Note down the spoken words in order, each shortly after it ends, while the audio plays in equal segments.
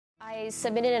I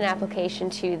submitted an application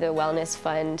to the Wellness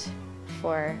Fund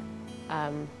for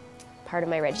part of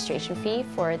my registration fee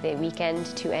for the weekend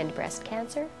to end breast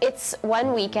cancer. It's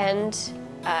one weekend,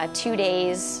 2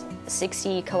 days,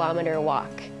 60-kilometer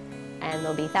walk, and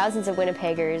there'll be thousands of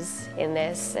Winnipeggers in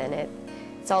this, and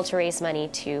it's all to raise money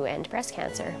to end breast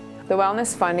cancer. The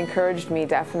Wellness Fund encouraged me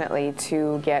definitely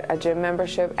to get a gym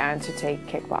membership and to take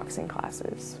kickboxing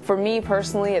classes. For me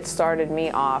personally, it started me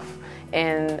off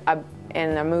in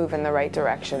a move in the right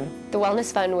direction. The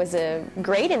Wellness Fund was a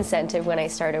great incentive when I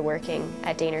started working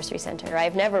at Nursery Centre.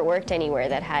 I've never worked anywhere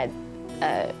that had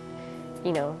a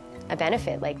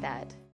benefit like that.